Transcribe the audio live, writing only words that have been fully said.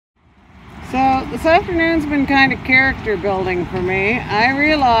So this afternoon's been kind of character building for me. I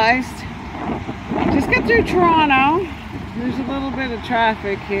realized, just got through Toronto, there's a little bit of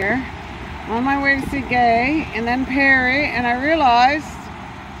traffic here, on my way to see Gay and then Perry, and I realized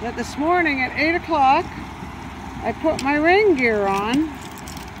that this morning at 8 o'clock I put my rain gear on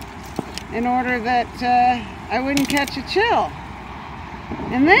in order that I wouldn't catch a chill.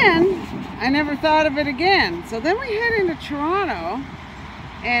 And then I never thought of it again. So then we head into Toronto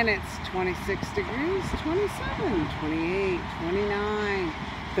and it's 26 degrees, 27, 28, 29,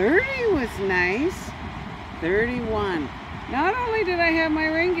 30 was nice, 31. Not only did I have my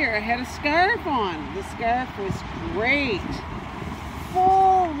rain gear, I had a scarf on. The scarf was great.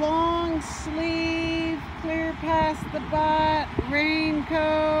 Full long sleeve, clear past the butt,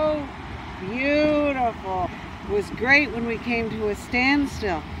 raincoat, beautiful. It was great when we came to a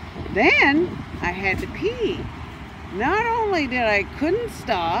standstill. Then I had to pee. Not only did I couldn't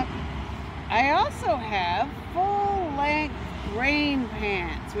stop, I also have full-length rain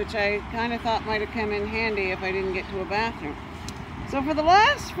pants, which I kind of thought might have come in handy if I didn't get to a bathroom. So for the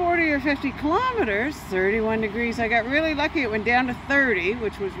last 40 or 50 kilometers, 31 degrees, I got really lucky. It went down to 30,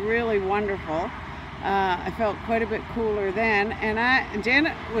 which was really wonderful. I felt quite a bit cooler then, and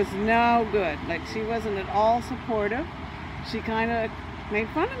Janet was no good. Like, she wasn't at all supportive. She kind of made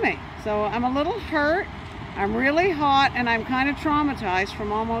fun of me. So I'm a little hurt. I'm really hot, and I'm kind of traumatized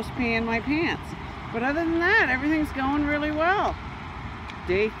from almost peeing my pants. But other than that, everything's going really well.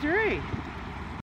 Day 3.